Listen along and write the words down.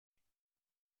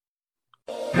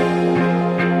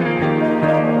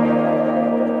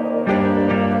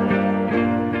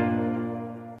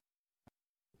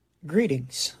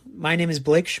Greetings. My name is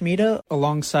Blake Schmida,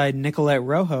 alongside Nicolette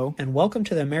Rojo, and welcome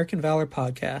to the American Valor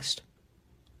Podcast.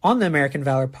 On the American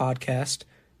Valor Podcast,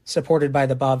 supported by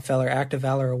the Bob Feller Act of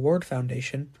Valor Award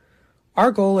Foundation,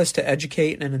 our goal is to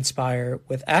educate and inspire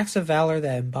with acts of valor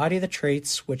that embody the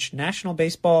traits which National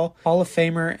Baseball Hall of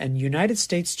Famer and United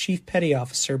States Chief Petty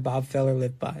Officer Bob Feller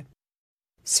lived by.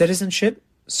 Citizenship,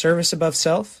 service above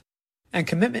self, and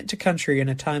commitment to country in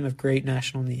a time of great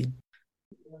national need.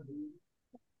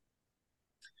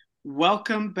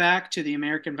 Welcome back to the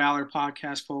American Valor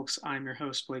Podcast, folks. I'm your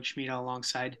host, Blake Schmida,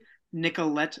 alongside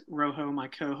Nicolette Rojo, my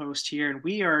co-host here. And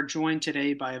we are joined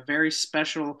today by a very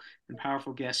special and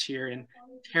powerful guest here in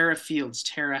Tara Fields.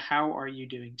 Tara, how are you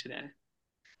doing today?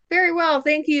 Very well,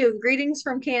 thank you. Greetings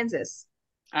from Kansas.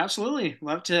 Absolutely.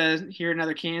 Love to hear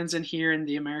another Kansan here in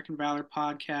the American Valor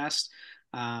Podcast.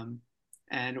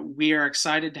 And we are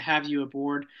excited to have you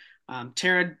aboard.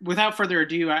 Tara, without further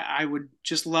ado, I would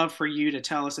just love for you to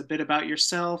tell us a bit about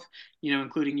yourself,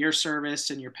 including your service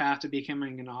and your path to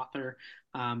becoming an author,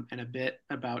 and a bit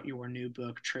about your new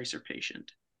book, Tracer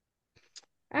Patient.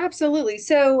 Absolutely.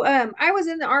 So I was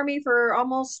in the Army for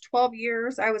almost 12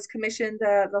 years. I was commissioned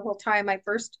the whole time. My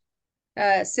first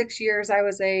 6 years, I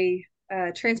was a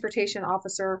transportation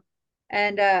officer.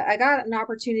 And I got an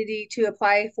opportunity to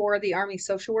apply for the Army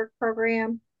social work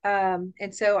program.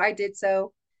 And so I did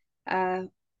so.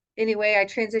 Anyway, I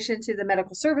transitioned to the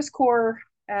Medical Service Corps,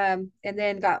 and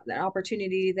then got an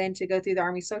opportunity then to go through the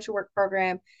Army social work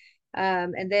program.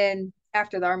 And then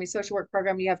after the Army social work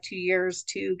program, you have 2 years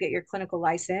to get your clinical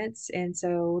license. And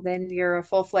so then you're a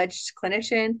full-fledged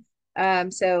clinician.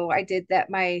 So I did that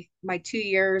my 2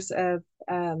 years of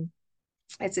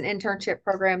it's an internship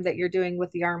program that you're doing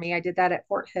with the Army. I did that at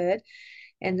Fort Hood.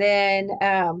 And then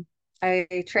I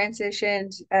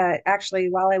transitioned actually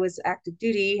while I was active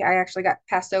duty. I actually got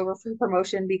passed over for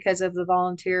promotion because of the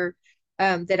volunteer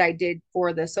that I did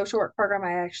for the social work program.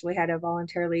 I actually had to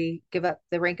voluntarily give up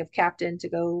the rank of captain to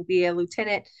go be a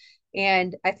lieutenant.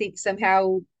 And I think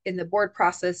somehow in the board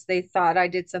process, they thought I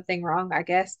did something wrong, I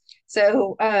guess.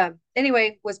 So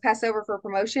anyway, was passed over for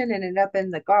promotion and ended up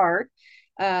in the Guard.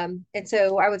 And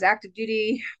so I was active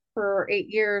duty for 8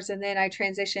 years, and then I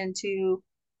transitioned to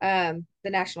the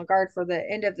National Guard for the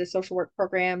end of the social work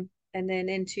program, and then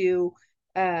into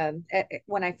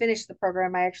when I finished the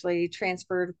program, I actually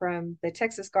transferred from the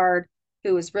Texas Guard,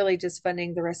 who was really just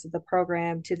funding the rest of the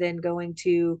program, to then going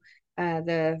to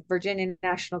the Virginia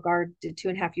National Guard. Did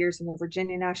 2.5 years in the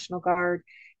Virginia National Guard,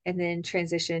 and then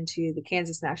transitioned to the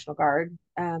Kansas National Guard.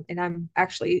 And I'm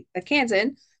actually a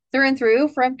Kansan through and through,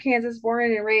 from Kansas,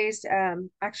 born and raised.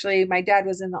 Actually, my dad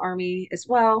was in the Army as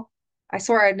well. I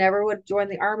swore I never would join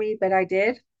the Army, but I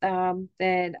did.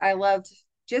 And I loved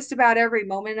just about every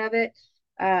moment of it.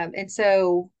 And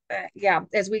so, yeah,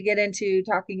 as we get into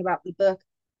talking about the book,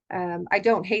 I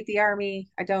don't hate the Army.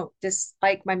 I don't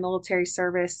dislike my military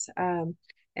service. And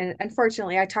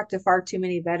unfortunately, I talk to far too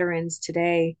many veterans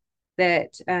today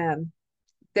that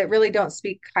that really don't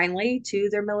speak kindly to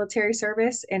their military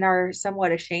service and are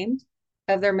somewhat ashamed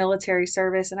of their military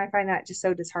service. And I find that just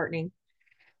so disheartening.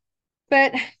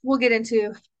 But we'll get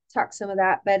into talk some of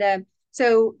that. But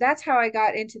so that's how I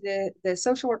got into the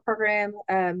social work program,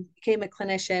 became a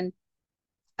clinician.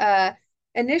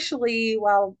 Initially,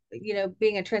 while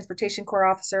being a transportation corps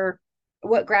officer,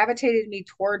 what gravitated me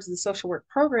towards the social work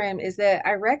program is that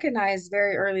I recognized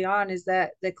very early on is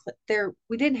that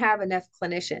we didn't have enough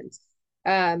clinicians,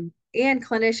 and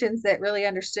clinicians that really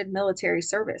understood military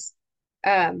service,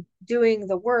 doing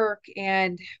the work.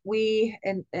 And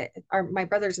my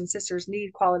brothers and sisters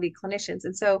need quality clinicians.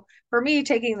 And so for me,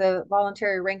 taking the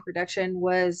voluntary rank reduction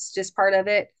was just part of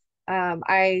it.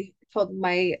 I told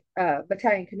my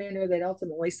battalion commander that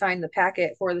ultimately signed the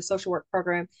packet for the social work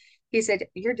program. He said,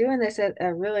 "You're doing this at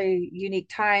a really unique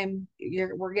time.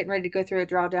 We're getting ready to go through a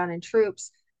drawdown in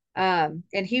troops." And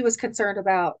he was concerned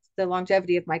about the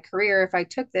longevity of my career if I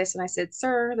took this. And I said,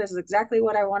 "Sir, this is exactly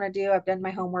what I want to do. I've done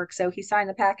my homework." So he signed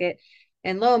the packet.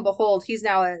 And lo and behold, he's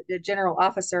now a general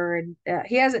officer. And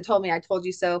he hasn't told me I told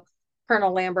you so.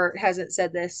 Colonel Lambert hasn't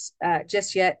said this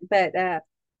just yet, but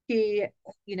he,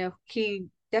 he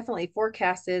definitely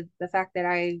forecasted the fact that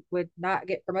I would not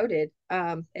get promoted,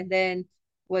 and then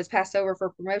was passed over for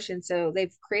promotion. So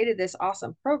they've created this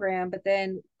awesome program, but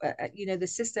then the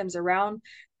systems around,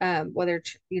 whether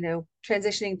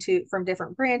transitioning from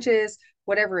different branches,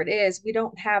 whatever it is, we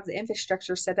don't have the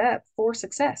infrastructure set up for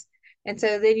success. And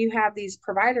so then you have these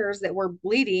providers that were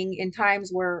bleeding in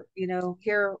times where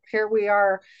here we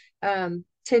are,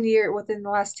 within the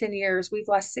last 10 years, we've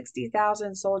lost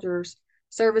 60,000 soldiers,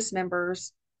 service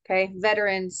members, okay,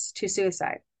 veterans to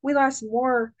suicide. We lost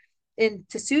more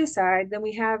into suicide than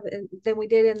we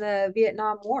did in the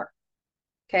Vietnam War.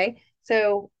 Okay.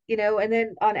 So, and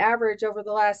then on average over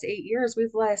the last 8 years,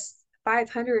 we've lost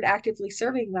 500 actively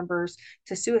serving members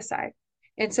to suicide.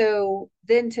 And so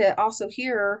then to also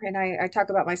hear, and I talk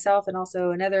about myself and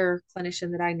also another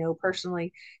clinician that I know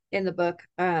personally in the book,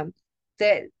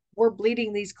 that we're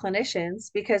bleeding these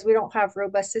clinicians because we don't have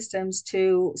robust systems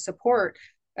to support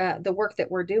the work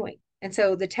that we're doing. And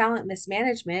so the talent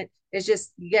mismanagement is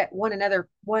just yet one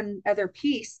other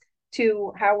piece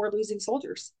to how we're losing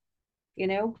soldiers.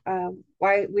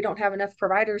 Why we don't have enough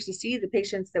providers to see the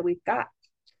patients that we've got.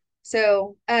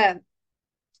 So,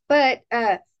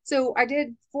 so I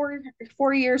did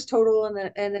 4 years total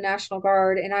in the National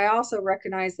Guard, and I also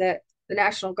recognize that the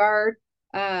National Guard,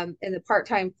 and the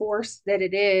part-time force that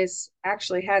it is,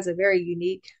 actually has a very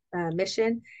unique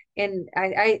mission, and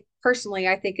I personally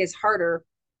I think is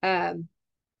um,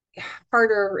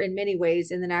 harder in many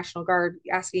ways in the National Guard,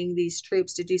 asking these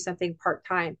troops to do something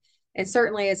part-time. And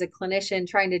certainly as a clinician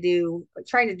trying to do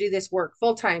this work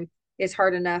full-time is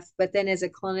hard enough, but then as a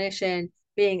clinician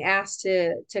being asked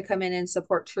to come in and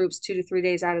support troops 2 to 3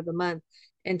 days out of the month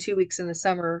and 2 weeks in the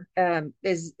summer,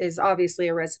 is obviously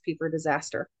a recipe for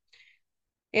disaster.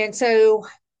 And so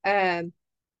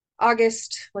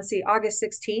August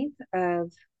 16th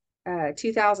of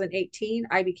 2018,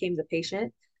 I became the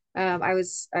patient. I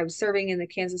was serving in the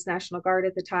Kansas National Guard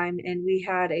at the time, and we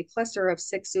had a cluster of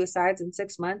 6 suicides in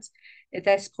 6 months. At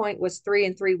this point, was 3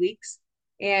 in 3 weeks.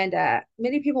 And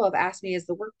many people have asked me, "Is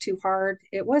the work too hard?"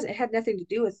 It wasn't. It had nothing to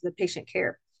do with the patient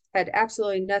care. It had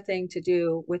absolutely nothing to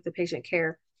do with the patient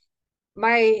care.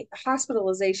 My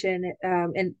hospitalization,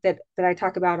 and that I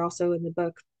talk about also in the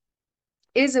book,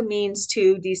 is a means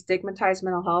to destigmatize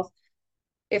mental health.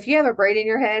 If you have a brain in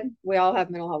your head, we all have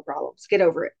mental health problems. Get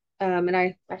over it. And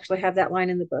I actually have that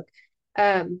line in the book.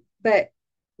 But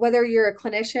whether you're a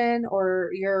clinician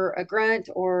or you're a grunt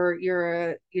or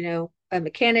you're a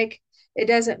mechanic, it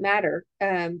doesn't matter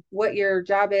what your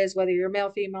job is, whether you're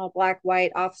male, female, black,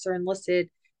 white, officer, enlisted,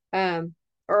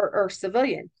 or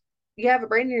civilian. You have a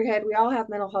brain in your head. We all have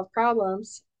mental health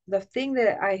problems. The thing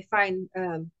that I find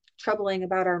troubling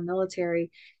about our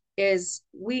military is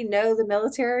we know the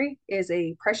military is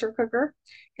a pressure cooker.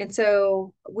 And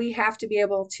so we have to be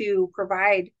able to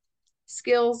provide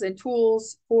skills and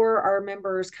tools for our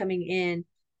members coming in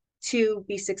to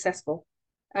be successful.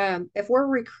 If we're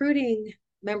recruiting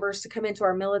members to come into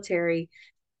our military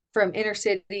from inner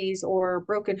cities or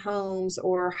broken homes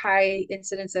or high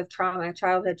incidence of trauma,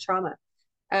 childhood trauma,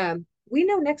 we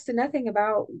know next to nothing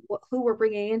about who we're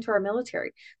bringing into our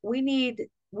military. We need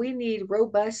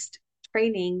robust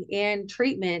training and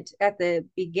treatment at the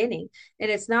beginning.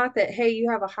 And it's not that, hey, you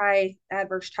have a high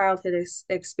adverse childhood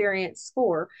experience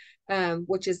score,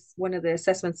 which is one of the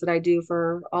assessments that I do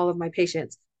for all of my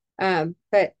patients.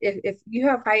 But if you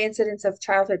have high incidence of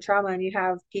childhood trauma and you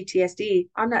have PTSD,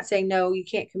 I'm not saying no, you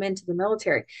can't come into the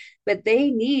military, but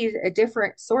they need a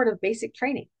different sort of basic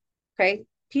training. Okay.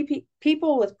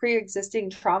 People with pre-existing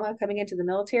trauma coming into the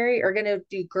military are going to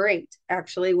do great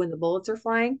actually when the bullets are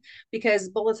flying, because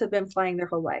bullets have been flying their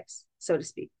whole lives, so to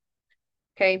speak.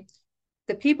 Okay.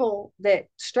 The people that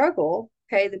struggle,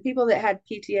 okay, the people that had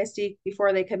PTSD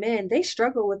before they come in, they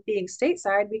struggle with being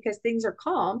stateside because things are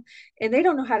calm and they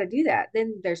don't know how to do that.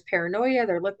 Then there's paranoia.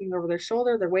 They're looking over their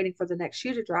shoulder. They're waiting for the next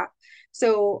shoe to drop.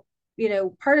 So,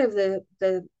 part of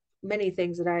the many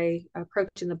things that I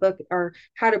approach in the book are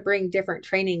how to bring different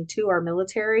training to our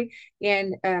military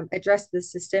and address the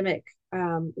systemic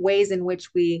ways in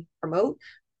which we promote,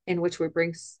 in which we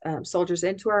bring soldiers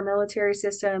into our military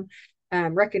system,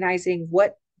 recognizing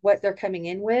what they're coming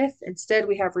in with. Instead,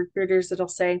 we have recruiters that'll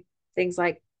say things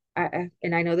like,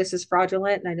 and I know this is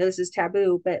fraudulent and I know this is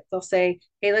taboo, but they'll say,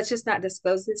 "Hey, let's just not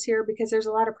disclose this here because there's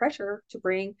a lot of pressure to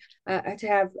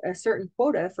have a certain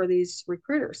quota for these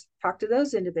recruiters." Talk to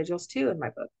those individuals too in my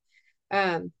book.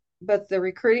 But the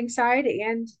recruiting side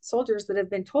and soldiers that have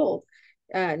been told,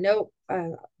 no,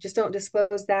 just don't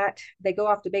disclose that. They go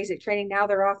off to basic training. Now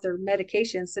they're off their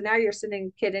medications. So now you're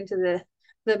sending a kid into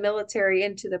the military,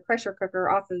 into the pressure cooker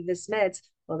off of his meds.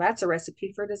 Well, that's a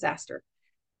recipe for disaster.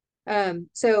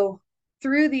 So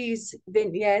through these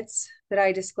vignettes that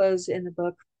I disclose in the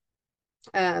book,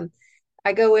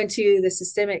 I go into the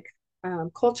systemic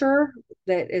culture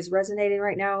that is resonating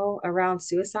right now around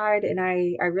suicide. And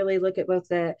I really look at both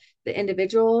the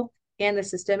individual and the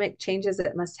systemic changes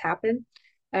that must happen.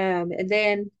 And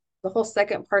then the whole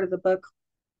second part of the book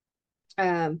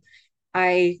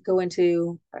I go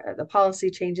into the policy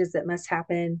changes that must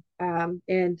happen,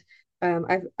 and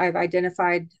I've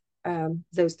identified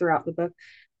those throughout the book.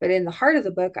 But in the heart of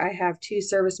the book, I have two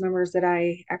service members that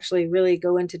I actually really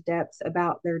go into depth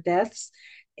about their deaths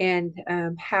and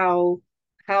how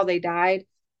they died.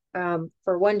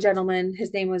 For one gentleman,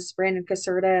 his name was Brandon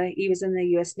Caserta. He was in the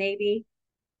U.S. Navy.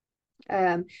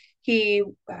 Um, he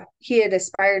he had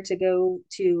aspired to go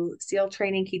to SEAL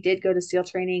training. He did go to SEAL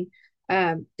training,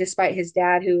 despite his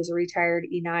dad, who was a retired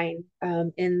E9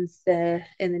 in the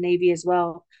Navy as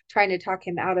well, trying to talk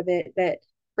him out of it. But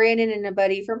Brandon and a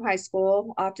buddy from high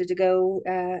school opted to go,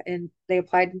 and they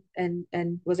applied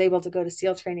and was able to go to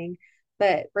SEAL training.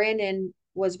 But Brandon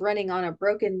was running on a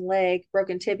broken leg,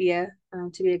 broken tibia,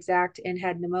 to be exact, and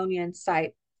had pneumonia in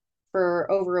sight for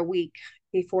over a week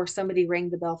before somebody rang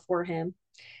the bell for him.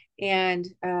 And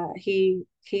he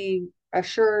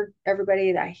assured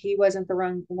everybody that he wasn't the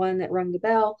wrong one that rung the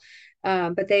bell.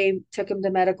 But they took him to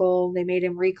medical. They made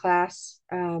him reclass,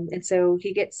 and so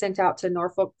he gets sent out to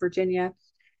Norfolk, Virginia,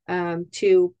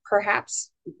 to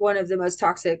perhaps one of the most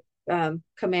toxic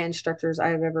command structures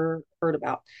I've ever heard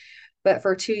about. But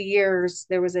for 2 years,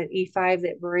 there was an E5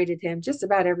 that berated him just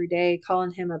about every day,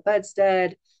 calling him a bud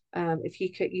stud. If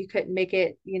you couldn't make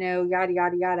it, yada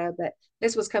yada yada. But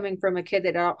this was coming from a kid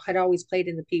that had always played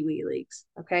in the Pee Wee leagues.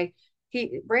 Okay,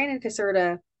 Brandon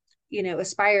Caserta,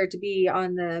 aspired to be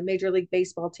on the Major League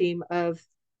Baseball team of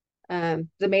the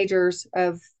majors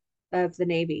of the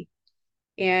Navy,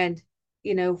 and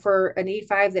for an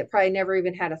E5 that probably never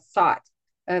even had a thought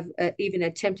of even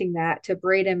attempting that, to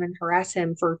braid him and harass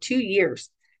him for 2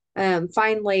 years.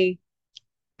 Finally,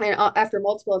 and after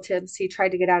multiple attempts, he tried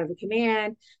to get out of the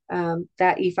command.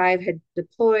 That E5 had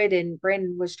deployed, and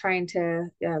Brandon was trying to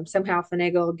somehow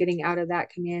finagle getting out of that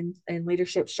command and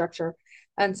leadership structure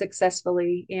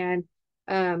unsuccessfully. And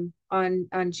on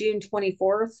June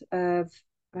 24th of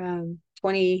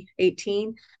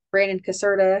 2018, Brandon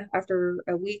Caserta, after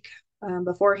a week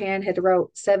beforehand, had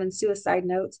wrote 7 suicide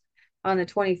notes. On the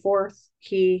 24th,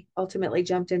 he ultimately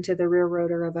jumped into the rear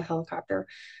rotor of a helicopter,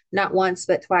 not once,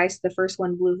 but twice. The first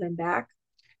one blew him back.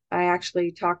 I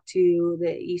actually talked to the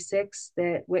E6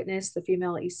 that witnessed, the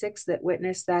female E6 that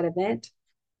witnessed that event.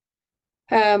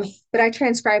 But I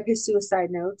transcribe his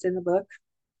suicide notes in the book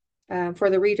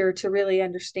for the reader to really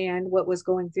understand what was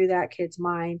going through that kid's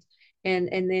mind and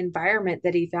the environment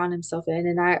that he found himself in.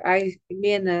 And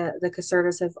me and the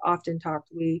Casertas have often talked.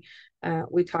 We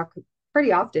talk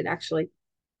pretty often, actually,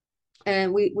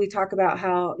 and we talk about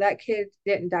how that kid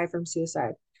didn't die from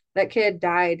suicide. That kid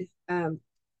died.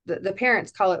 The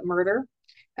parents call it murder.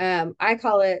 I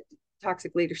call it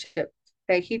toxic leadership.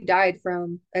 Okay, he died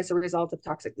as a result of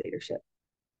toxic leadership.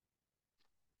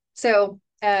 So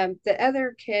the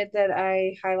other kid that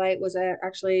I highlight was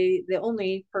actually the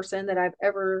only person that I've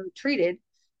ever treated.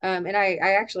 And I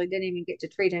actually didn't even get to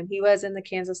treat him. He was in the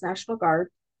Kansas National Guard.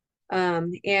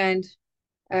 And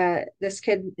this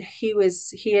kid, he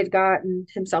had gotten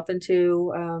himself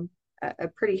into a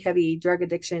pretty heavy drug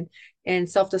addiction and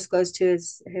self-disclosed to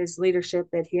his leadership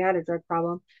that he had a drug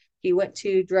problem. He went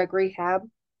to drug rehab,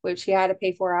 which he had to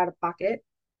pay for out of pocket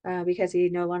because he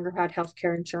no longer had health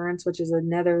care insurance, which is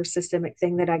another systemic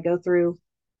thing that I go through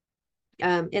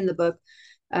in the book,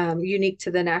 unique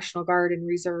to the National Guard and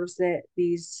reserves that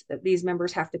these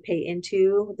members have to pay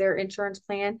into their insurance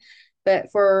plan. But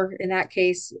in that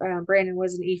case, Brandon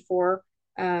was an E4.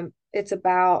 It's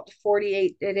about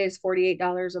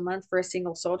 $48 a month for a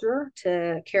single soldier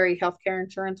to carry healthcare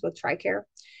insurance with TRICARE.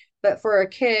 But for a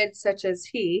kid such as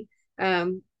he,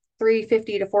 $350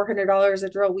 to $400 a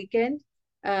drill weekend,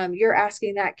 you're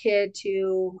asking that kid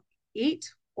to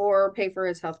eat or pay for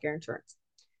his healthcare insurance.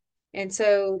 And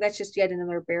so that's just yet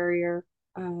another barrier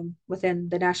within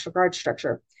the National Guard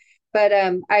structure. But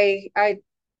I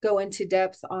go into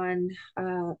depth on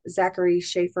Zachary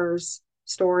Schaefer's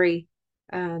story,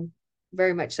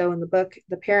 very much so in the book.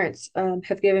 The parents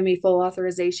have given me full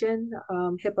authorization.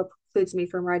 HIPAA precludes me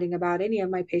from writing about any of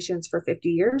my patients for 50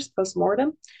 years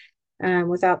post-mortem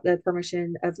without the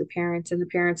permission of the parents. And the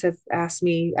parents have asked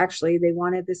me, actually, they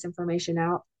wanted this information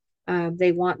out.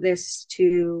 They want this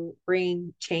to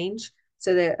bring change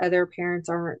so that other parents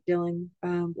aren't dealing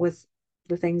with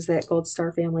the things that Gold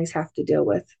Star families have to deal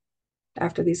with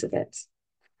after these events.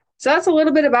 So that's a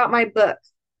little bit about my book.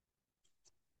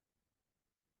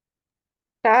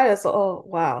 That is, oh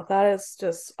wow, that is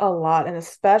just a lot. And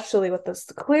especially with this,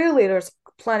 clearly there's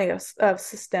plenty of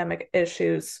systemic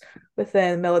issues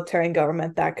within military and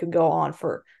government that could go on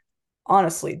for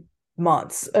honestly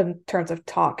months in terms of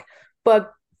talk.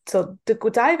 But so to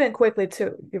dive in quickly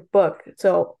to your book,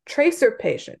 so tracer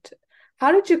patient,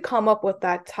 how did you come up with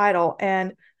that title?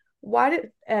 And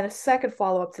and a second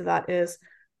follow-up to that is,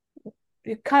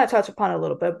 you kind of touched upon it a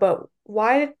little bit, but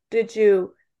why did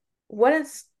you,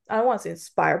 I don't want to say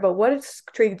inspire, but what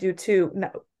intrigued you to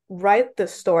write the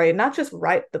story, not just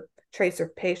write the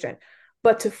tracer patient,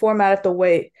 but to format it the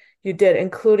way you did,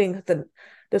 including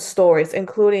the stories,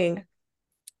 including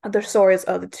the stories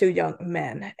of the two young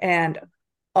men and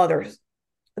others,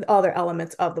 other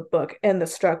elements of the book in the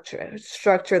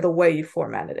structure the way you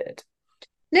formatted it?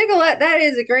 Nicolette, that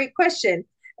is a great question.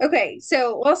 Okay,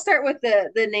 so we'll start with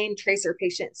the name tracer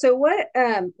patient. So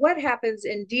what happens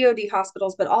in DoD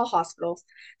hospitals, but all hospitals?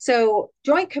 So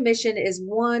Joint Commission is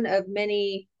one of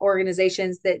many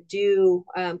organizations that do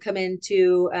come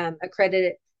into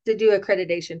accredit to do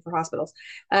accreditation for hospitals,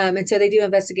 and so they do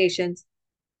investigations.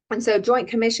 And so Joint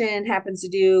Commission happens to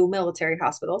do military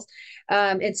hospitals,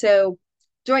 and so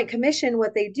Joint Commission,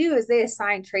 what they do is they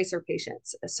assign tracer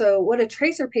patients. So what a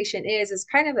tracer patient is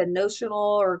kind of a notional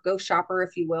or ghost shopper,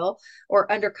 if you will,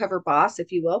 or undercover boss,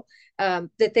 if you will,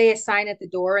 that they assign at the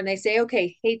door, and they say,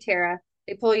 okay, hey, Tara,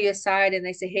 they pull you aside and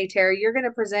they say, hey, Tara, you're going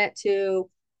to present to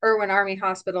Irwin Army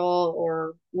Hospital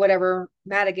or whatever,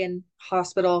 Madigan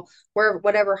Hospital,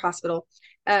 whatever hospital.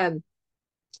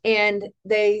 And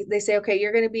they say, okay,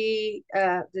 you're going to be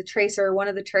the tracer, one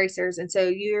of the tracers, and so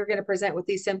you're going to present with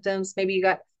these symptoms. Maybe you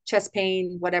got chest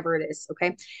pain, whatever it is.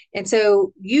 Okay, and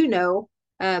so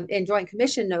and Joint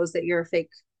Commission knows that you're a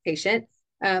fake patient,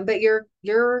 but you're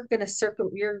going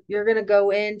to you're going to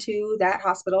go into that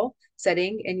hospital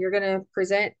setting, and you're going to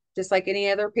present just like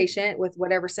any other patient with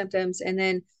whatever symptoms, and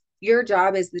then your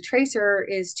job as the tracer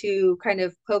is to kind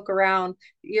of poke around.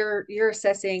 You're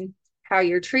assessing how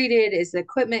you're treated. Is the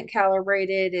equipment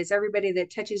calibrated? Is everybody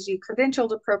that touches you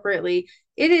credentialed appropriately?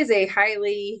 It is a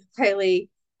highly tedious,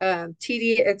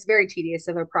 it's very tedious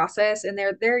of a process, and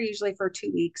they're usually for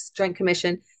 2 weeks, Joint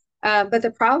Commission. But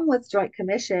the problem with Joint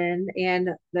Commission and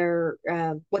their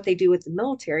what they do with the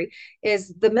military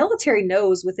is the military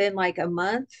knows within like a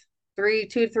month, 2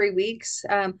 to 3 weeks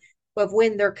of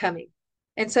when they're coming.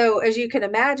 And so, as you can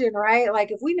imagine, right,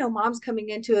 like if we know mom's coming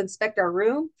in to inspect our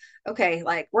room, okay,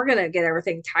 like we're gonna get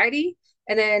everything tidy,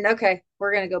 and then okay,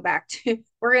 we're gonna go back to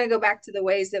the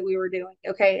ways that we were doing.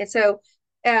 Okay, and so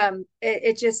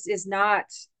it just is not,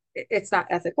 it's not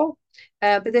ethical.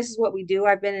 But this is what we do.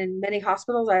 I've been in many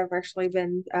hospitals. I've actually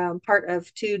been part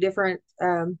of two different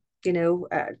you know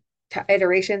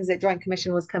iterations that Joint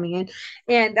Commission was coming in,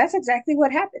 and that's exactly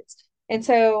what happens. And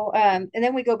so and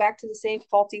then we go back to the same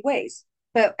faulty ways.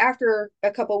 But after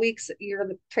a couple of weeks, you're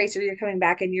the tracer, you're coming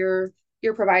back, and you're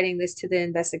providing this to the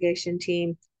investigation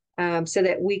team, so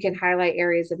that we can highlight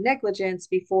areas of negligence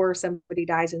before somebody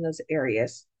dies in those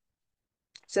areas.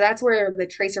 So that's where the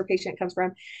tracer patient comes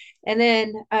from. And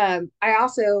then I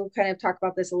also kind of talk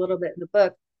about this a little bit in the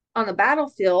book. On the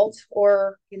battlefield,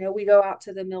 or we go out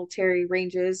to the military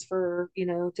ranges for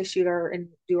to shoot and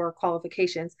do our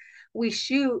qualifications. We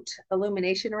shoot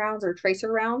illumination rounds or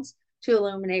tracer rounds to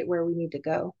illuminate where we need to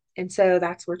go. And so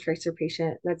that's where tracer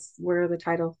patient, that's where the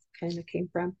title kind of came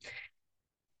from.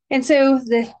 And so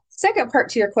the second part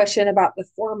to your question about the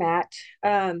format,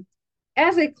 as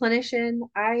a clinician,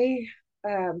 I,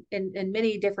 in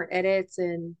many different edits,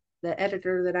 and the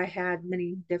editor that I had,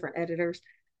 many different editors,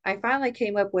 I finally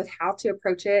came up with how to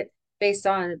approach it based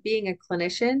on being a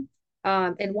clinician,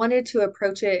 and wanted to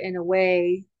approach it in a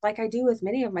way like I do with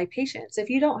many of my patients. If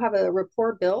you don't have a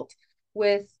rapport built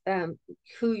with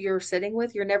who you're sitting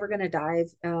with, you're never going to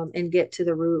dive and get to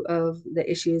the root of the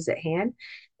issues at hand.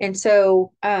 And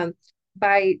so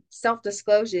by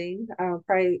self-disclosing,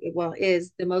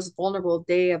 is the most vulnerable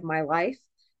day of my life,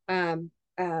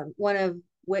 one of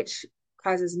which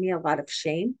causes me a lot of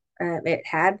shame. It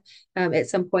had at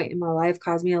some point in my life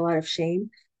caused me a lot of shame,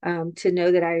 to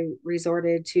know that I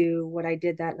resorted to what I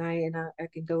did that night, and I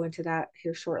can go into that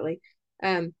here shortly.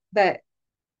 But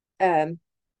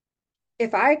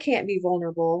if I can't be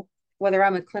vulnerable, whether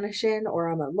I'm a clinician or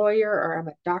I'm a lawyer or I'm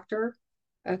a doctor,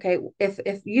 okay,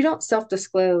 if you don't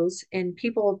self-disclose and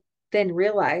people then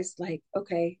realize, like,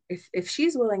 okay, if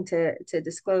she's willing to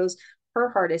disclose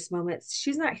her hardest moments,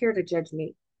 she's not here to judge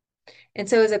me. And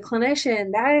so as a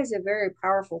clinician, that is a very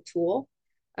powerful tool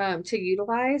to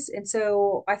utilize. And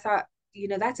so I thought,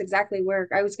 that's exactly where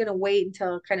I was going to wait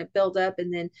until kind of build up,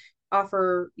 and then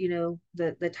offer,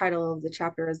 the title of the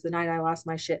chapter is "The Night I Lost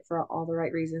My Shit for All the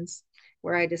Right Reasons,"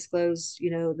 where I disclose,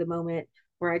 the moment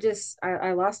where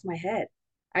I lost my head.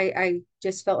 I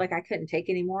just felt like I couldn't take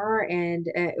anymore. And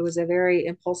it was a very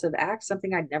impulsive act,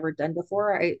 something I'd never done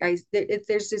before.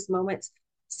 There's just moments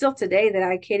still today that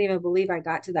I can't even believe I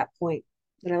got to that point,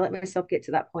 that I let myself get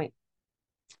to that point.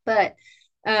 But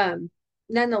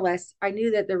nonetheless, I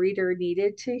knew that the reader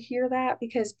needed to hear that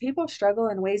because people struggle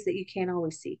in ways that you can't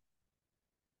always see.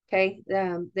 Okay.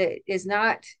 That is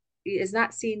not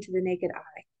seen to the naked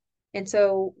eye. And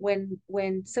so when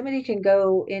somebody can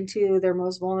go into their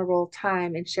most vulnerable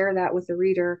time and share that with the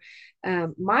reader,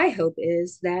 my hope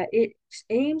is that it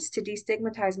aims to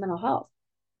destigmatize mental health.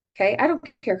 Okay. I don't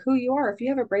care who you are. If you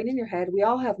have a brain in your head, we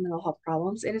all have mental health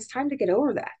problems, and it's time to get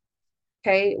over that.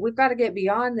 Okay. We've got to get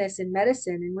beyond this in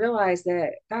medicine and realize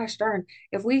that, gosh darn,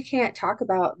 if we can't talk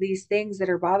about these things that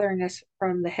are bothering us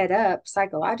from the head up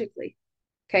psychologically,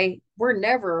 okay, we're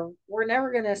never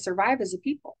going to survive as a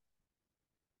people.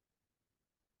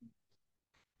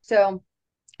 So,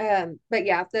 but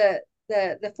yeah,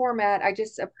 the format, I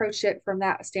just approached it from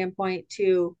that standpoint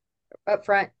to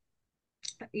upfront,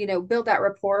 build that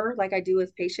rapport like I do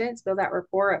with patients, build that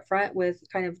rapport up front with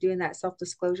kind of doing that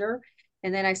self-disclosure.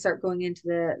 And then I start going into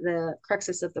the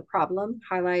cruxes of the problem,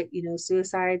 highlight,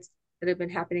 suicides that have been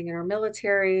happening in our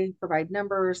military, provide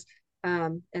numbers.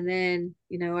 And then,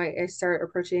 I start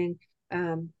approaching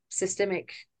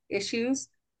systemic issues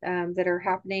that are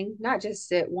happening, not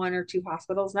just at one or two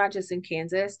hospitals, not just in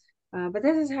Kansas, but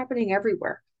this is happening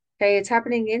everywhere. Okay, it's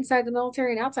happening inside the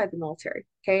military and outside the military.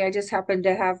 Okay, I just happen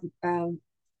to have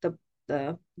the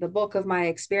the bulk of my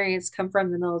experience come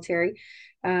from the military,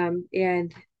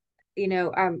 and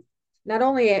not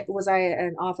only was I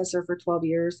an officer for 12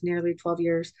 years, nearly 12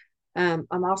 years, I'm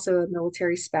also a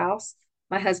military spouse.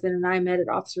 My husband and I met at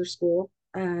officer school.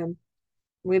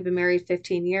 We've been married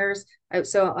 15 years.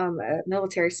 So I'm a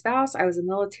military spouse. I was a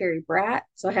military brat.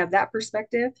 So I have that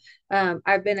perspective.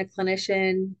 I've been a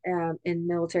clinician in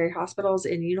military hospitals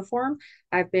in uniform.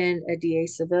 I've been a DA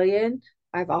civilian.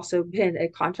 I've also been a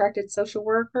contracted social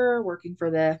worker working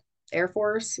for the Air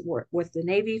Force, with the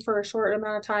Navy for a short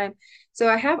amount of time. So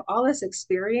I have all this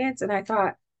experience, and I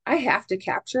thought I have to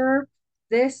capture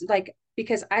this, like,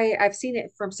 because I've seen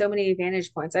it from so many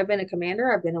vantage points. I've been a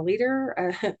commander, I've been a leader.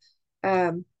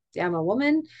 I'm a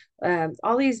woman,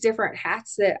 all these different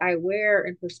hats that I wear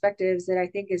and perspectives that I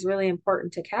think is really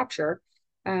important to capture,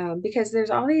 because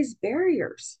there's all these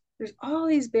barriers. There's all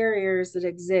these barriers that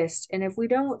exist. And if we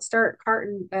don't start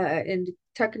carting and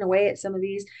tucking away at some of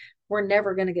these, we're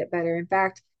never going to get better. In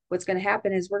fact, what's going to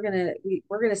happen is we're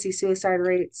going to see suicide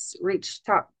rates reach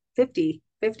top 50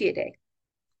 a day.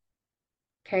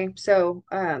 Okay. So,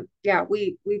 yeah,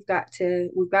 we've got to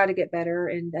get better.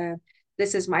 And,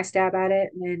 this is my stab at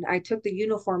it. And I took the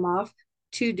uniform off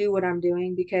to do what I'm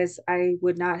doing because I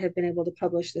would not have been able to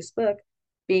publish this book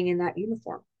being in that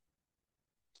uniform.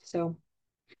 So,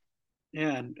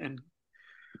 yeah. And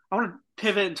I want to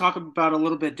pivot and talk about a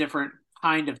little bit different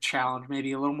kind of challenge,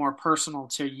 maybe a little more personal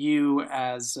to you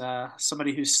as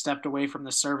somebody who's stepped away from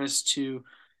the service to,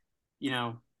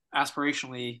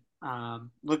 aspirationally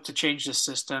look to change the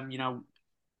system.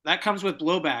 That comes with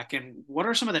blowback. And what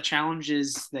are some of the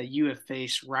challenges that you have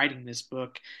faced writing this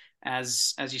book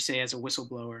as you say, as a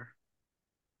whistleblower?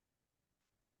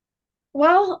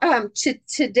 well,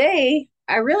 today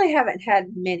I really haven't had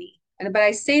many, but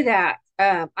I say that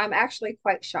I'm actually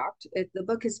quite shocked. The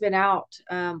book has been out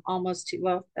almost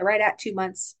right at 2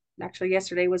 months. Actually,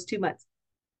 yesterday was 2 months.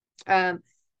 Um,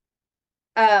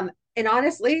 and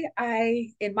honestly,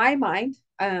 in my mind,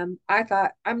 I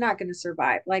thought I'm not going to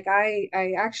survive. Like I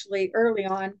actually early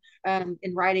on,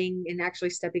 in writing and actually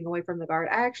stepping away from the guard,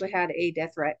 I actually had a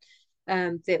death threat,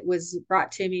 that was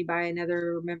brought to me by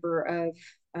another member of,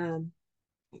 the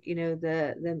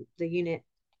unit.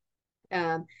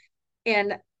 Um,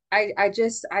 and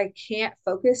I can't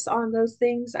focus on those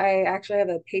things. I actually have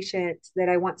a patient that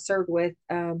I once served with,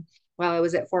 while I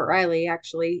was at Fort Riley,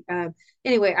 actually.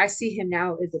 Anyway, I see him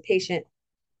now as a patient,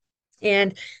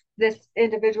 and this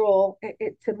individual,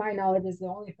 to my knowledge, is the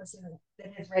only person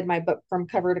that has read my book from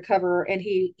cover to cover. And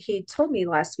he told me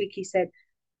last week, he said,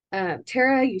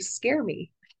 Tara, you scare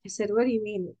me. I said, what do you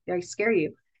mean I scare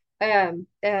you? And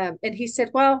he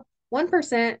said, well,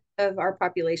 1% of our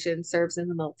population serves in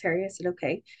the military. I said,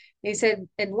 okay. And he said,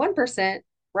 and 1%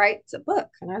 writes a book.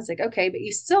 And I was like, okay, but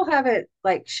you still haven't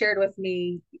like shared with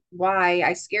me why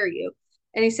I scare you.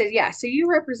 And he said, yeah, so you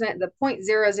represent the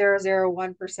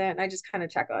 0.0001%. And I just kind of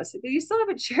chuckled. I said, but you still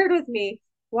haven't shared with me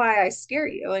why I scare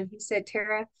you. And he said,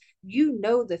 Tara, you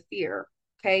know the fear.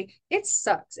 Okay. It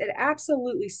sucks. It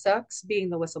absolutely sucks being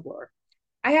the whistleblower.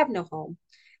 I have no home.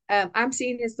 I'm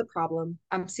seen as the problem.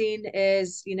 I'm seen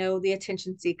as, the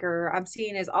attention seeker. I'm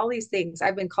seen as all these things.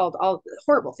 I've been called all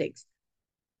horrible things.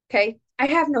 Okay. I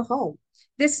have no home.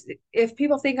 If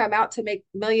people think I'm out to make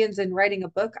millions in writing a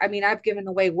book, I mean, I've given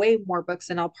away way more books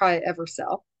than I'll probably ever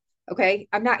sell. Okay.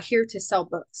 I'm not here to sell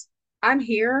books. I'm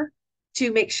here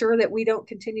to make sure that we don't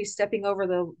continue stepping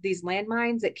over these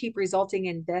landmines that keep resulting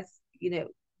in death,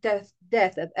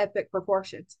 death of epic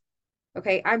proportions.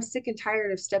 Okay, I'm sick and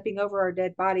tired of stepping over our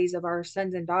dead bodies of our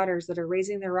sons and daughters that are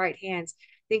raising their right hands,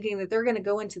 thinking that they're going to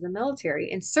go into the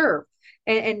military and serve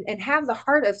and have the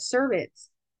heart of servants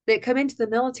that come into the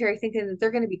military thinking that they're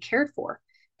going to be cared for.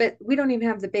 But we don't even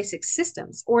have the basic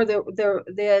systems or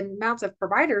the amounts of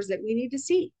providers that we need to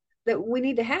see, that we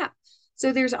need to have.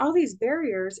 So there's all these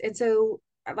barriers. And so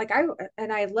like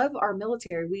I love our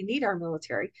military. We need our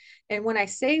military. And when I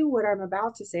say what I'm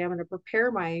about to say, I'm going to prepare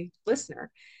my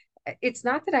listener. It's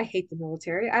not that I hate the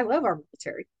military. I love our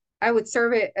military. I would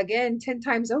serve it again 10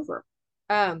 times over.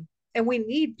 And we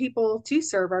need people to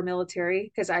serve our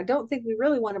military because I don't think we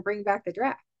really want to bring back the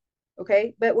draft.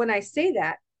 Okay. But when I say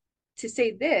that, to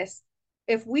say this,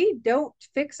 if we don't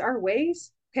fix our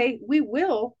ways, okay, we're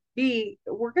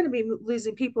going to be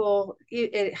losing people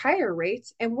at higher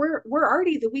rates. And we're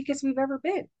already the weakest we've ever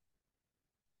been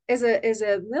as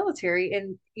a military.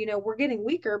 And, we're getting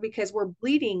weaker because we're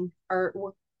bleeding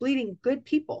good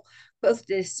people, both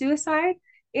to suicide,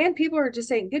 and people are just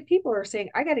saying, good people are saying,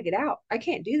 I got to get out. I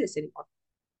can't do this anymore.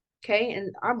 Okay.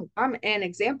 And I'm an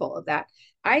example of that.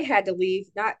 I had to leave,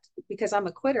 not because I'm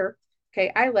a quitter. Okay.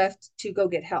 I left to go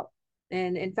get help.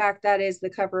 And in fact, that is the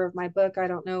cover of my book. I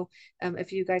don't know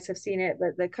if you guys have seen it,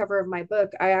 but the cover of my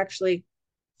book, I actually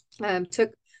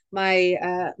took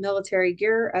my military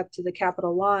gear up to the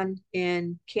Capitol lawn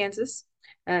in Kansas.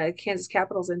 Kansas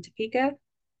Capitol's in Topeka.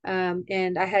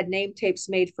 And I had name tapes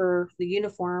made for the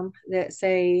uniform that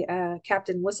say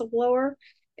Captain Whistleblower.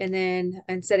 And then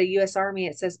instead of U.S. Army,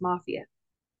 it says Mafia,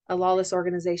 a lawless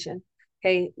organization.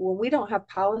 Okay, when we don't have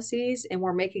policies and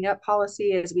we're making up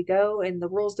policy as we go and the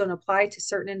rules don't apply to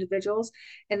certain individuals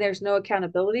and there's no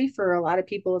accountability for a lot of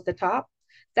people at the top,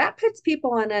 that puts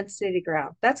people on unsteady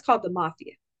ground. That's called the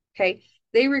mafia. Okay,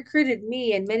 they recruited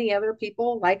me and many other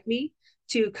people like me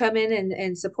to come in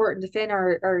and support and defend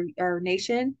our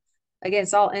nation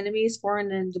against all enemies,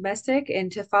 foreign and domestic,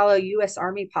 and to follow U.S.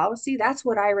 Army policy. That's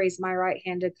what I raised my right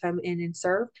hand to come in and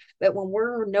serve. But when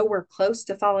we're nowhere close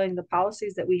to following the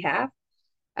policies that we have,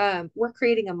 we're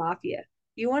creating a mafia.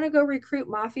 You want to go recruit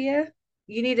mafia?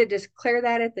 You need to declare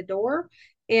that at the door,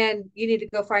 and you need to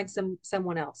go find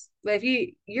someone else. But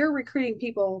if you're recruiting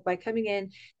people by coming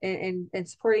in and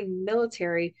supporting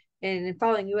military and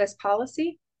following U.S.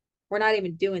 policy, we're not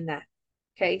even doing that.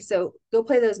 Okay, so go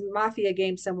play those mafia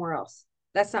games somewhere else.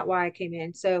 That's not why I came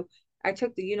in. So I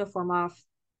took the uniform off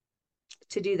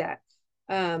to do that.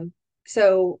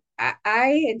 So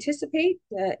I anticipate,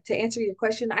 to answer your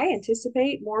question, I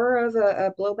anticipate more of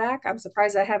a blowback. I'm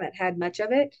surprised I haven't had much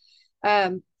of it.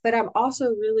 But I'm also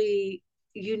really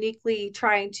uniquely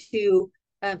trying to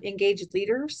engage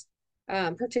leaders,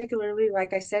 particularly,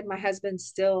 like I said, my husband's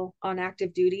still on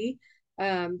active duty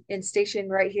and stationed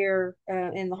right here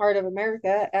in the heart of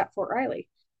America at Fort Riley.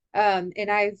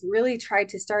 And I've really tried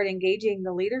to start engaging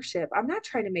the leadership. I'm not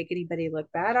trying to make anybody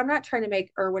look bad. I'm not trying to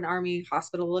make Irwin Army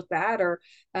Hospital look bad or,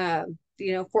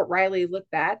 Fort Riley look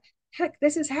bad. Heck,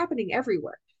 this is happening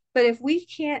everywhere. But if we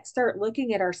can't start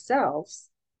looking at ourselves,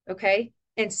 okay,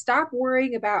 and stop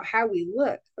worrying about how we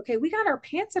look, okay, we got our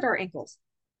pants at our ankles.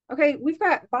 Okay, we've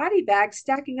got body bags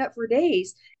stacking up for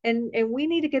days, and we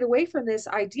need to get away from this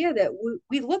idea that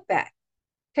we look bad.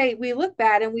 Okay, we look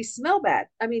bad and we smell bad.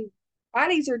 I mean,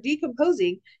 bodies are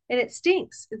decomposing and it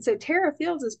stinks. And so Tara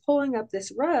Fields is pulling up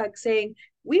this rug saying,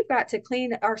 we've got to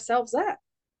clean ourselves up.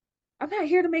 I'm not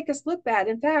here to make us look bad.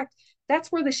 In fact, that's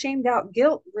where the shamed out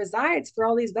guilt resides for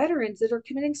all these veterans that are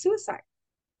committing suicide.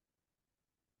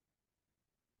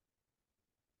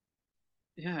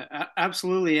 Yeah,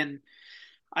 absolutely. And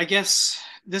I guess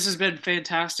this has been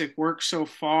fantastic work so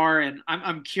far. And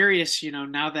I'm curious,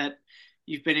 now that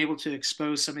you've been able to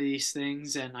expose some of these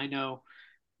things, and I know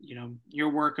your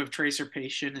work of tracer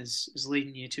patient is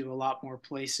leading you to a lot more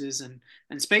places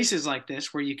and spaces like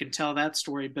this where you can tell that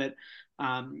story. But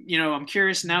I'm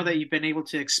curious, now that you've been able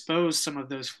to expose some of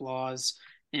those flaws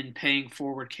in paying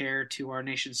forward care to our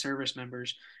nation's service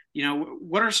members,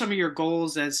 what are some of your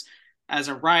goals as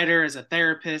a writer, as a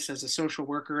therapist, as a social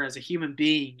worker, as a human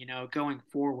being, going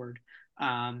forward,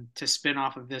 to spin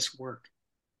off of this work?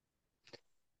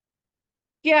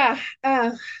 Yeah,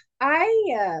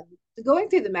 I going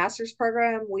through the master's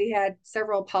program, we had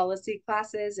several policy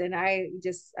classes, and I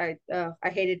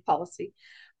hated policy.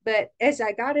 But as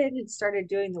I got in and started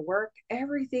doing the work,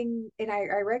 everything, and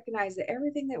I recognized that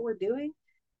everything that we're doing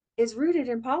is rooted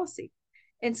in policy.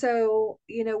 And so,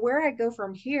 where I go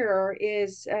from here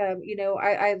is, I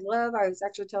was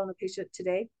actually telling a patient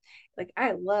today, like,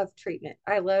 I love treatment.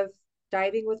 I love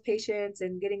diving with patients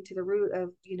and getting to the root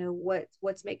of,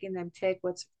 what's making them tick,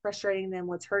 what's frustrating them,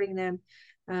 what's hurting them,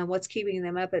 what's keeping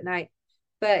them up at night.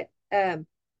 But and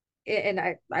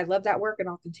I love that work, and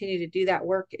I'll continue to do that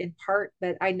work in part,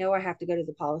 but I know I have to go to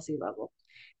the policy level.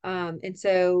 And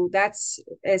so that's,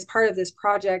 as part of this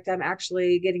project, I'm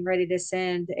actually getting ready to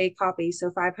send a copy,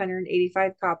 so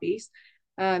 585 copies,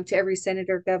 to every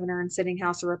senator, governor, and sitting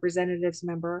House of Representatives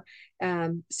member,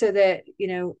 so that,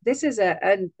 this is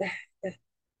a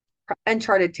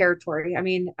uncharted territory. I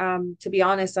mean, to be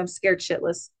honest, I'm scared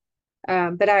shitless.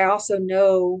 But I also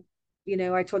know,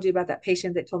 I told you about that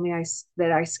patient that told me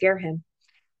that I scare him.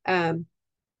 Um,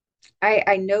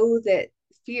 I know that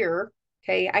fear,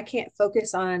 okay, I can't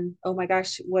focus on, oh my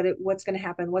gosh, what's going to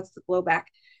happen? What's the blowback?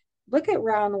 Look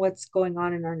around what's going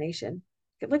on in our nation.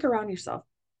 Look around yourself.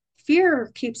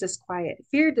 Fear keeps us quiet.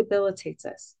 Fear debilitates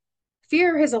us.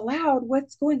 Fear has allowed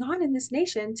what's going on in this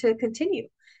nation to continue.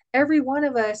 Every one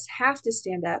of us have to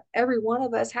stand up. Every one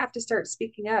of us have to start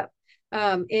speaking up,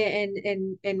 and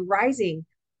rising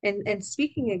and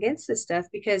speaking against this stuff,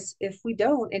 because if we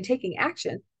don't, and taking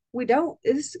action, we don't,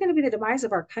 this is going to be the demise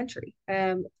of our country.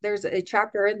 There's a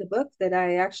chapter in the book that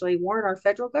I actually warn our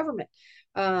federal government.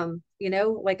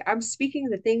 Like, I'm speaking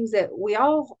the things that we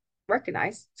all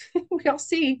recognize, we all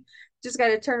see, just got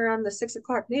to turn around the 6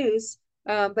 o'clock news.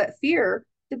 But fear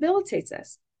debilitates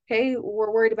us. Okay,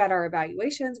 we're worried about our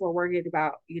evaluations, we're worried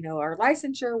about, our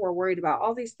licensure, we're worried about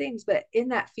all these things, but in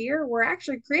that fear, we're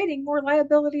actually creating more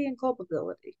liability and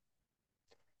culpability.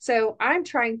 So I'm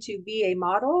trying to be a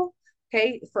model,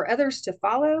 okay, for others to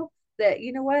follow, that,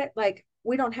 what, like,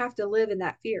 we don't have to live in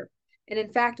that fear. And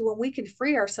in fact, when we can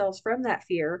free ourselves from that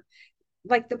fear,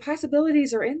 like, the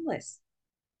possibilities are endless.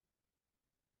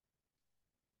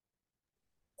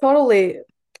 Totally,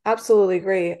 absolutely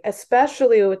agree,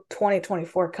 especially with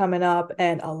 2024 coming up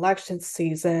and election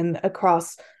season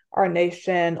across our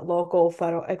nation, local,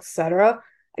 federal, etc.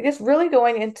 I guess really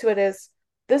going into it is,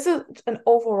 this is an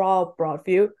overall broad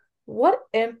view. What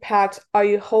impact are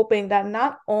you hoping that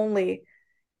not only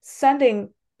sending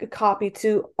a copy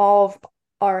to all of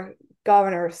our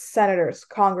governors, senators,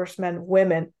 congressmen,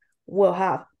 women will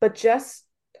have, but just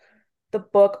the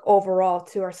book overall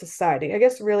to our society? I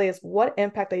guess really is, what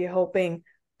impact are you hoping,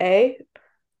 A,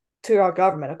 to our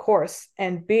government, of course,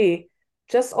 and B,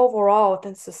 just overall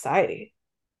within society?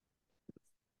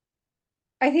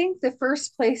 I think the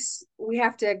first place, we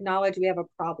have to acknowledge we have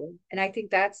a problem. And I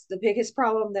think that's the biggest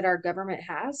problem that our government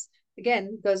has.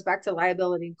 Again, goes back to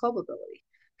liability and culpability.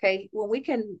 Okay. When we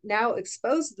can now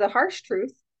expose the harsh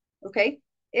truth, okay,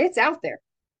 it's out there.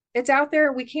 It's out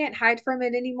there. We can't hide from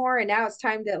it anymore. And now it's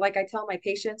time to, like I tell my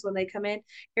patients when they come in,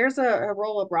 here's a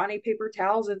roll of Brawny paper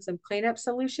towels and some cleanup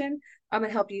solution. I'm going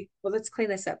to help you. Well, let's clean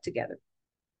this up together.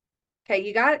 Okay,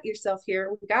 you got yourself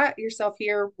here. We got yourself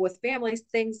here with families,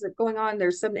 things that are going on.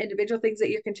 There's some individual things that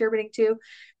you're contributing to.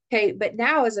 Okay, but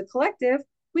now as a collective,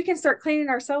 we can start cleaning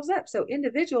ourselves up. So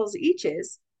individuals each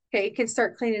is, okay, can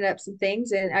start cleaning up some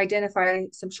things and identify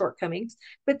some shortcomings.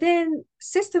 But then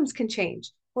systems can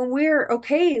change when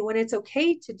when it's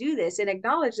okay to do this and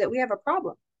acknowledge that we have a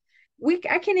problem.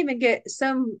 I can't even get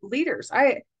some leaders.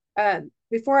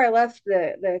 Before I left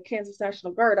the Kansas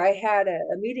National Guard, I had a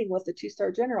meeting with the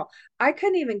two-star general. I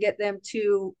couldn't even get them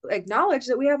to acknowledge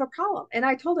that we have a problem. And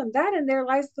I told them that in there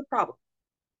lies the problem.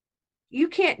 You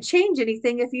can't change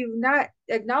anything if you're not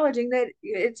acknowledging that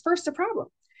it's first a problem.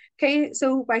 Okay,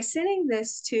 so by sending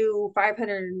this to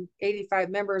 585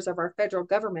 members of our federal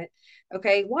government,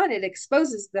 okay, one, it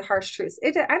exposes the harsh truth.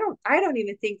 I don't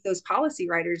even think those policy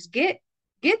writers get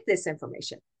this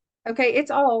information. Okay,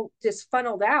 it's all just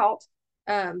funneled out,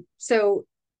 so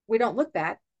we don't look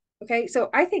bad. Okay,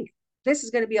 so I think this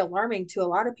is going to be alarming to a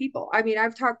lot of people. I mean,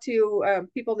 I've talked to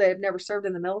people that have never served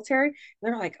in the military. And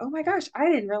they're like, oh my gosh, I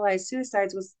didn't realize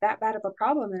suicides was that bad of a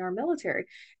problem in our military.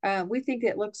 We think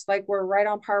it looks like we're right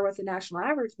on par with the national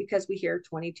average because we hear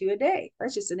 22 a day.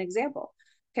 That's just an example.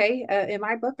 Okay, in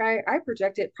my book, I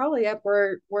project it probably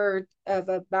upward of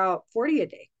about 40 a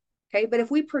day. Okay, but if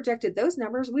we projected those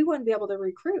numbers, we wouldn't be able to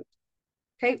recruit.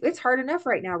 Okay, it's hard enough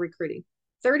right now recruiting.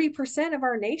 30% of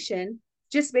our nation,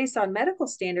 just based on medical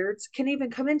standards, can even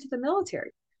come into the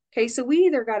military. Okay, so we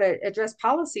either got to address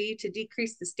policy to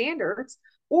decrease the standards,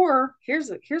 or here's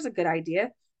a good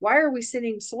idea. Why are we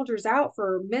sending soldiers out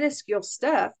for minuscule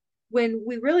stuff when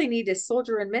we really need to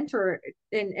soldier and mentor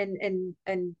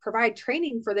and provide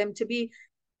training for them to be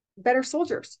better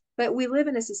soldiers? But we live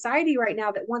in a society right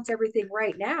now that wants everything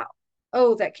right now.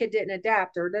 Oh, that kid didn't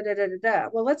adapt, or da da da da da.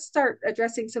 Well, let's start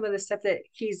addressing some of the stuff that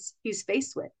he's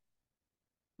faced with.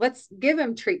 let's give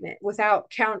him treatment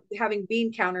without having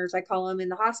bean counters, I call them, in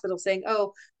the hospital saying,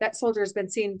 oh, that soldier has been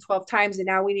seen 12 times and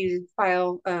now we need to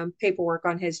file paperwork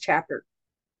on his chapter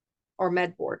or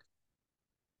med board.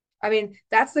 I mean,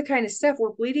 that's the kind of stuff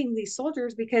we're bleeding these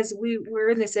soldiers because we're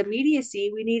in this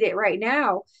immediacy. We need it right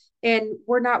now. And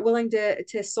we're not willing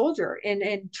to soldier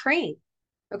and train.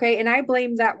 Okay. And I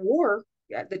blame that war,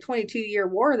 the 22-year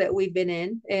war that we've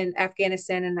been in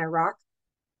Afghanistan and Iraq.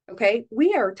 Okay.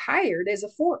 We are tired as a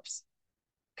force.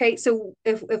 Okay. So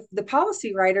if the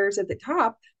policy writers at the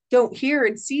top don't hear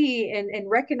and see and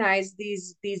recognize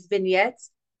these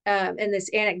vignettes and this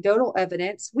anecdotal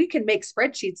evidence, we can make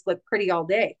spreadsheets look pretty all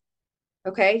day.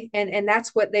 Okay. And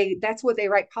that's what they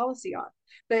write policy on.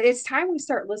 But it's time we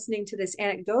start listening to this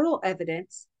anecdotal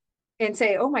evidence and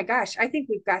say, oh my gosh, I think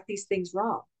we've got these things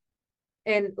wrong.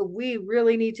 And we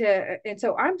really need to. And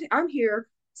so I'm here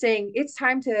saying it's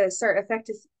time to start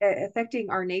affecting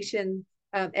our nation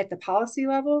at the policy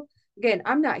level. Again,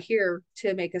 I'm not here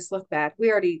to make us look bad.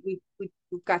 We've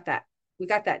got that. We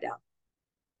got that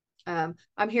down.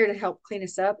 I'm here to help clean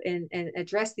us up and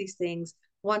address these things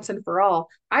once and for all.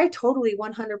 I totally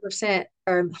 100%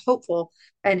 am hopeful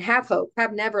and have hope,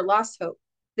 have never lost hope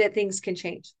that things can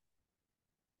change.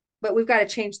 But we've got to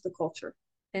change the culture.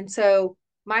 And so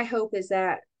my hope is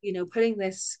that, putting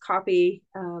this copy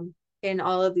in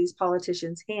all of these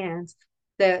politicians' hands,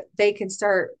 that they can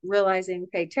start realizing,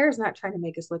 okay, Tara's not trying to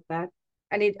make us look bad.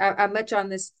 I'm much on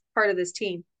this part of this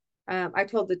team. I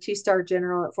told the 2-star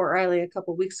general at Fort Riley a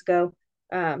couple of weeks ago,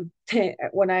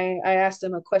 when I asked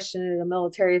him a question at a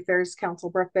military affairs council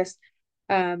breakfast,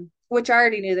 which I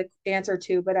already knew the answer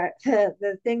to, but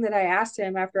the thing that I asked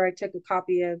him after I took a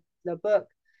copy of the book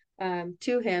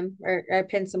to him, or I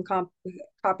pinned some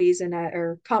copies and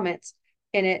or comments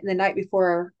in it. And the night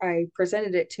before I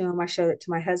presented it to him, I showed it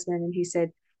to my husband, and he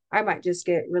said, I might just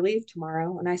get relieved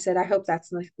tomorrow. And I said, I hope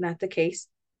that's not the case.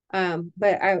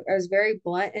 But I was very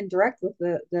blunt and direct with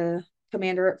the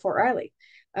commander at Fort Riley.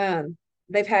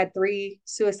 They've had 3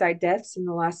 suicide deaths in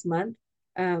the last month.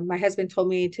 My husband told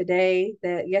me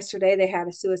that yesterday they had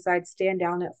a suicide stand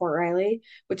down at Fort Riley,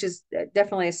 which is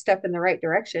definitely a step in the right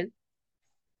direction.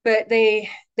 But the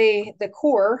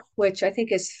Corps, which I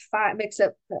think makes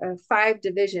up 5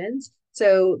 divisions.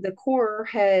 So the Corps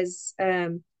has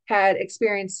had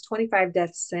experienced 25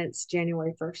 deaths since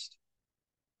January 1st.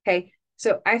 Okay.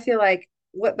 So I feel like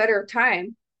what better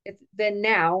time than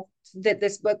now that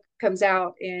this book comes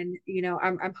out, and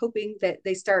I'm hoping that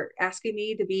they start asking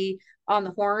me to be on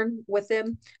the horn with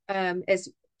them as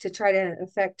to try to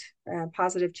affect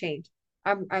positive change.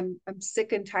 I'm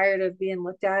sick and tired of being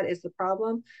looked at as the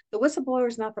problem. The whistleblower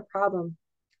is not the problem.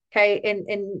 Okay.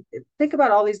 And think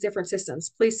about all these different systems,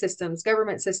 police systems,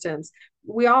 government systems.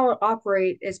 We all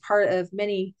operate as part of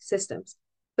many systems.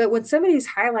 But when somebody's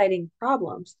highlighting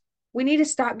problems, we need to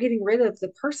stop getting rid of the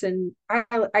person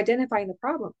identifying the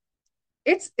problem.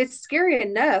 It's scary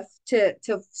enough to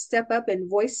step up and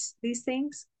voice these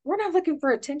things. We're not looking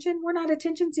for attention. We're not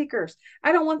attention seekers.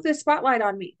 I don't want this spotlight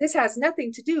on me. This has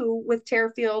nothing to do with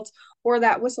Tara Fields or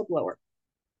that whistleblower.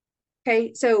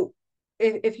 Okay, so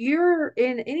if you're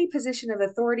in any position of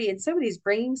authority and somebody's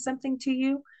bringing something to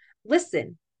you,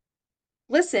 listen,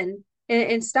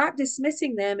 and stop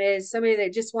dismissing them as somebody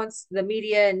that just wants the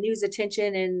media and news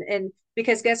attention. And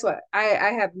because guess what?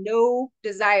 I have no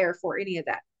desire for any of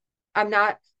that. I'm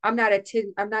not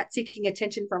seeking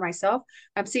attention for myself.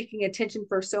 I'm seeking attention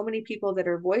for so many people that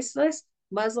are voiceless,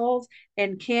 muzzled,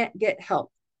 and can't get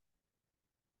help.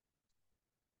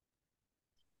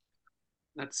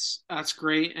 That's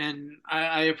great, and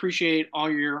I appreciate all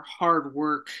your hard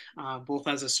work, both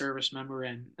as a service member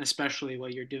and especially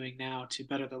what you're doing now to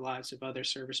better the lives of other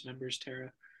service members,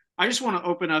 Tara. I just want to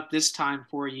open up this time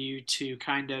for you to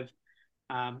kind of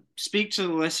speak to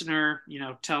the listener,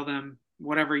 tell them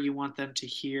whatever you want them to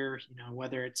hear,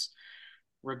 whether it's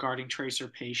regarding tracer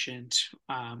patient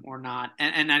or not.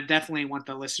 And I definitely want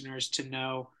the listeners to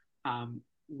know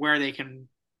where they can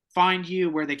find you,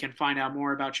 where they can find out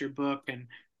more about your book and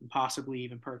possibly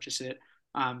even purchase it.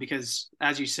 Because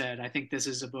as you said, I think this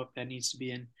is a book that needs to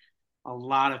be in a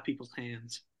lot of people's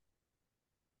hands.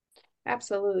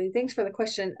 Absolutely. Thanks for the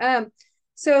question.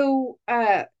 So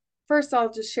first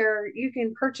I'll just share, you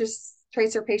can purchase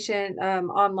Tracer Patient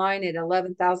online at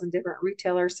 11,000 different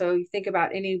retailers. So you think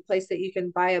about any place that you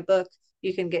can buy a book,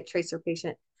 you can get Tracer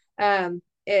Patient.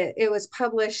 It was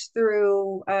published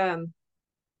through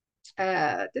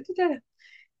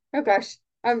oh gosh,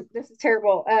 this is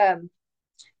terrible.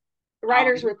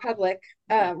 Writers Republic.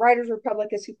 Writers Republic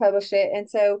is who published it, and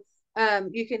so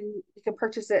you can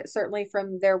purchase it certainly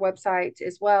from their website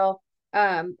as well.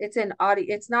 It's in audio.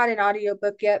 It's not an audio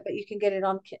book yet, but you can get it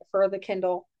on for the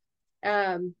Kindle.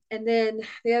 And then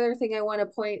the other thing I want to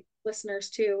point listeners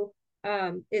to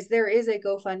is there is a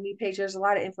GoFundMe page. There's a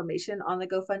lot of information on the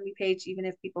GoFundMe page, even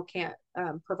if people can't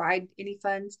provide any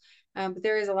funds. But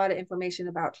there is a lot of information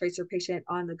about Tracer Patient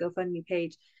on the GoFundMe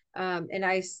page. And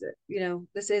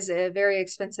this is a very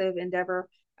expensive endeavor.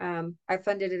 I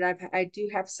funded it. I do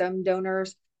have some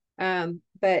donors,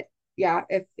 but yeah,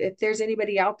 if there's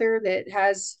anybody out there that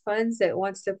has funds that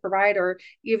wants to provide, or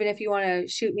even if you want to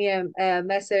shoot me a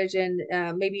message and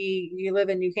maybe you live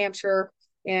in New Hampshire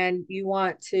and you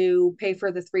want to pay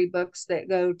for the 3 books that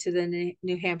go to the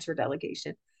New Hampshire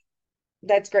delegation,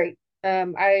 that's great.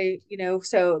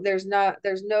 So there's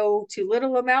no too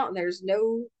little amount and there's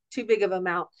no too big of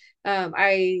amount.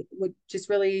 I would just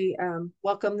really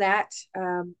welcome that.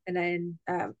 And then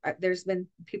there's been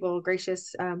people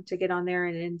gracious to get on there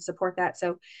and support that.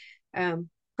 So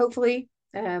hopefully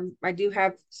I do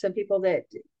have some people that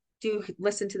do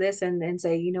listen to this and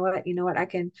say, you know what, I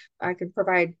can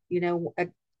provide,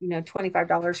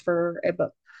 $25 for a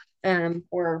book,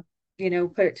 or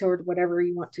put it toward whatever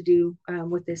you want to do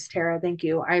with this, Tara. Thank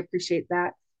you. I appreciate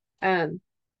that. And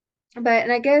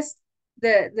I guess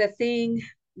the thing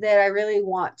that I really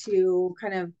want to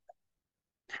kind of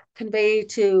convey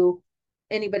to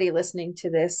anybody listening to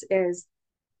this is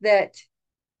that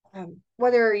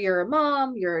whether you're a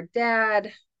mom, you're a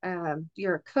dad,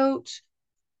 you're a coach,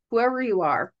 whoever you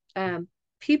are,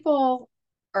 people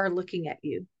are looking at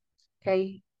you.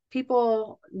 Okay.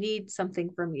 People need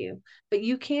something from you, but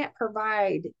you can't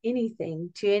provide anything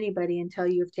to anybody until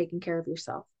you have taken care of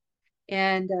yourself.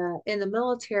 And in the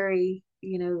military,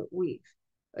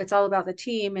 it's all about the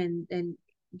team and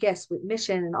yes, with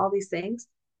mission and all these things.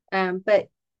 But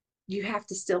you have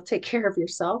to still take care of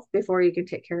yourself before you can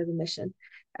take care of the mission.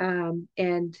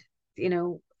 And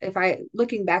if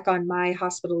looking back on my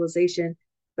hospitalization,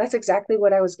 that's exactly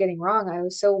what I was getting wrong. I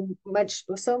was so much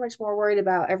more worried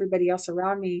about everybody else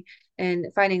around me and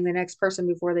finding the next person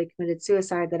before they committed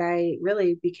suicide that I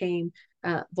really became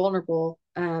vulnerable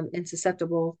and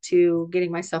susceptible to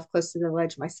getting myself close to the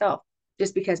ledge myself,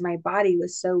 just because my body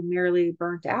was so merely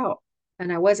burnt out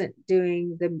and I wasn't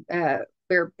doing the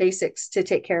bare basics to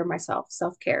take care of myself,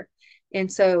 self-care.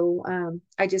 And so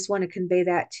I just want to convey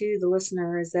that to the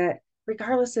listener, is that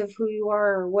regardless of who you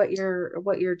are or what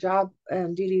your job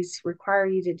duties require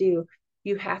you to do,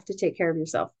 you have to take care of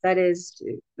yourself. That's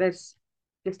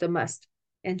just a must.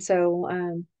 And so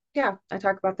I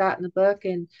talk about that in the book,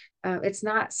 and it's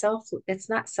not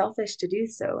selfish to do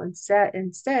so. Instead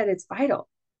it's vital.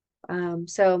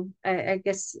 So I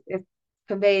guess if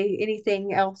convey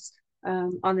anything else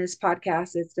on this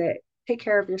podcast, is that take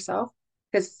care of yourself.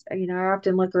 Because, I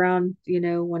often look around,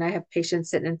 when I have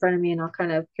patients sitting in front of me and I'll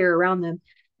kind of peer around them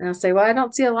and I'll say, well, I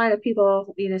don't see a line of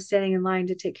people, standing in line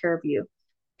to take care of you.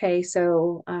 Okay.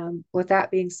 So with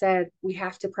that being said, we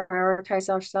have to prioritize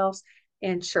ourselves.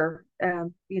 And sure,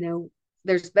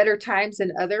 there's better times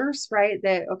than others, right?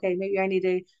 That, okay, maybe I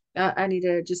need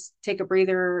to just take a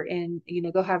breather and,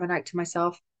 go have a night to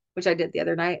myself, which I did the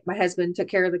other night. My husband took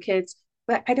care of the kids,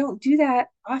 but I don't do that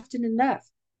often enough.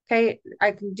 Okay,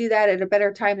 I can do that at a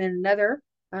better time than another,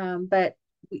 but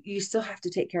you still have to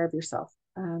take care of yourself.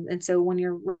 And so when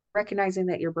you're recognizing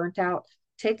that you're burnt out,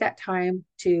 take that time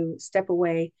to step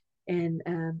away and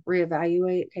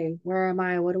reevaluate. Okay, where am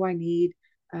I? What do I need?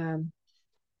 And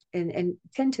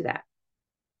tend to that.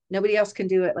 Nobody else can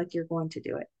do it like you're going to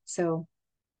do it. So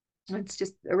it's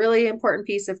just a really important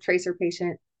piece of Tracer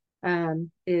Patient,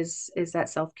 is that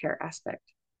self-care aspect.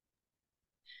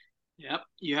 Yep.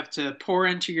 You have to pour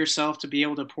into yourself to be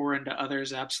able to pour into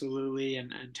others. Absolutely.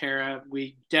 And Tara,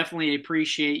 we definitely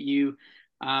appreciate you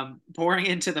pouring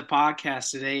into the podcast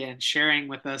today and sharing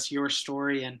with us your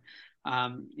story and,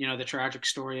 the tragic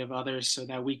story of others, so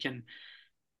that we can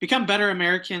become better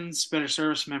Americans, better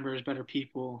service members, better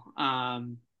people.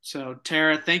 So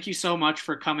Tara, thank you so much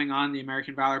for coming on the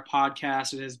American Valor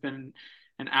podcast. It has been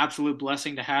an absolute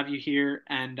blessing to have you here.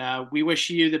 And we wish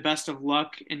you the best of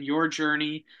luck in your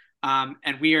journey.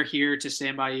 And we are here to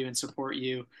stand by you and support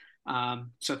you.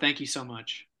 So thank you so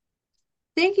much.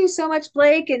 Thank you so much,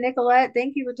 Blake and Nicolette.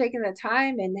 Thank you for taking the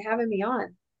time and having me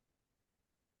on.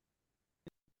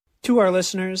 To our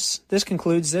listeners, this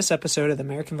concludes this episode of the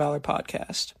American Valor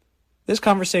Podcast. This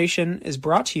conversation is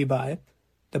brought to you by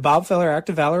the Bob Feller Act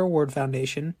of Valor Award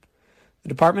Foundation, the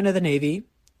Department of the Navy,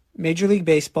 Major League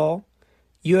Baseball,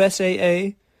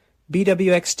 USAA,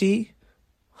 BWXT,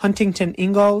 Huntington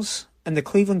Ingalls, and the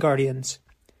Cleveland Guardians.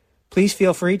 Please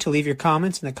feel free to leave your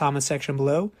comments in the comment section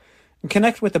below and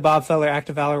connect with the Bob Feller Act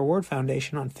of Valor Award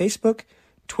Foundation on Facebook,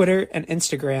 Twitter, and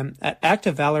Instagram at Act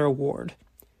of Valor Award.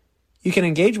 You can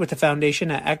engage with the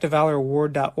foundation at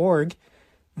actofvaloraward.org.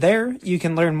 There, you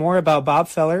can learn more about Bob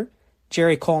Feller,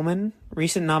 Jerry Coleman,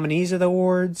 recent nominees of the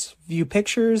awards, view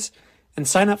pictures, and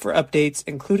sign up for updates,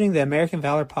 including the American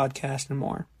Valor podcast and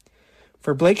more.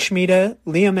 For Blake Schmieda,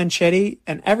 Leo Menchetti,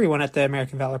 and everyone at the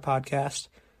American Valor podcast,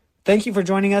 thank you for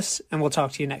joining us, and we'll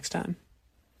talk to you next time.